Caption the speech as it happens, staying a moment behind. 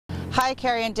Hi,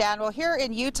 Carrie and Dan. Well, here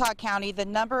in Utah County, the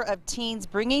number of teens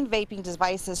bringing vaping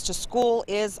devices to school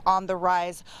is on the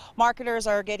rise. Marketers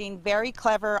are getting very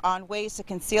clever on ways to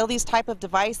conceal these type of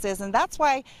devices, and that's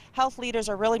why health leaders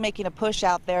are really making a push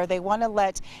out there. They want to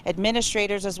let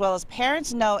administrators as well as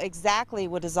parents know exactly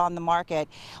what is on the market.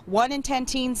 1 in 10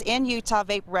 teens in Utah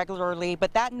vape regularly,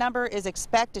 but that number is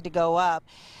expected to go up.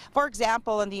 For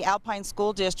example, in the Alpine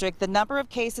School District, the number of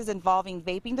cases involving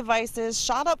vaping devices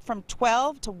shot up from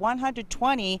 12 to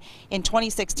 120 in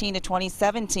 2016 to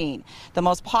 2017. The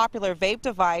most popular vape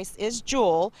device is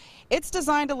Juul. It's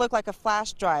designed to look like a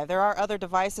flash drive. There are other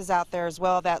devices out there as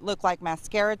well that look like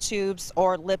mascara tubes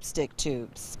or lipstick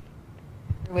tubes.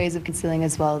 Ways of concealing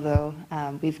as well, though.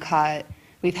 We've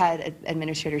had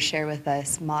administrators share with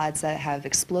us mods that have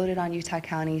exploded on Utah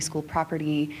County school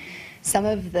property. Some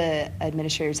of the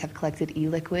administrators have collected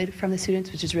e-liquid from the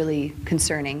students, which is really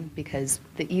concerning because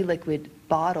the e-liquid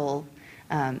bottle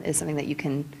is something that you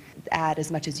can add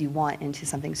as much as you want into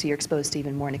something, so you're exposed to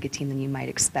even more nicotine than you might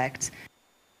expect.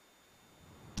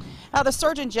 Now, the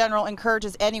Surgeon General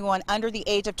encourages anyone under the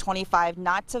age of 25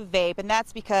 not to vape, and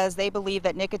that's because they believe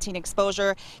that nicotine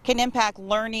exposure can impact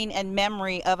learning and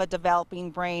memory of a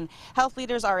developing brain. Health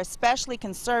leaders are especially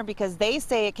concerned because they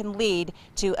say it can lead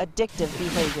to addictive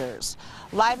behaviors.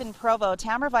 Live in Provo,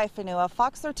 Tamara Vaifanua,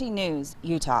 Fox 13 News,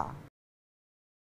 Utah.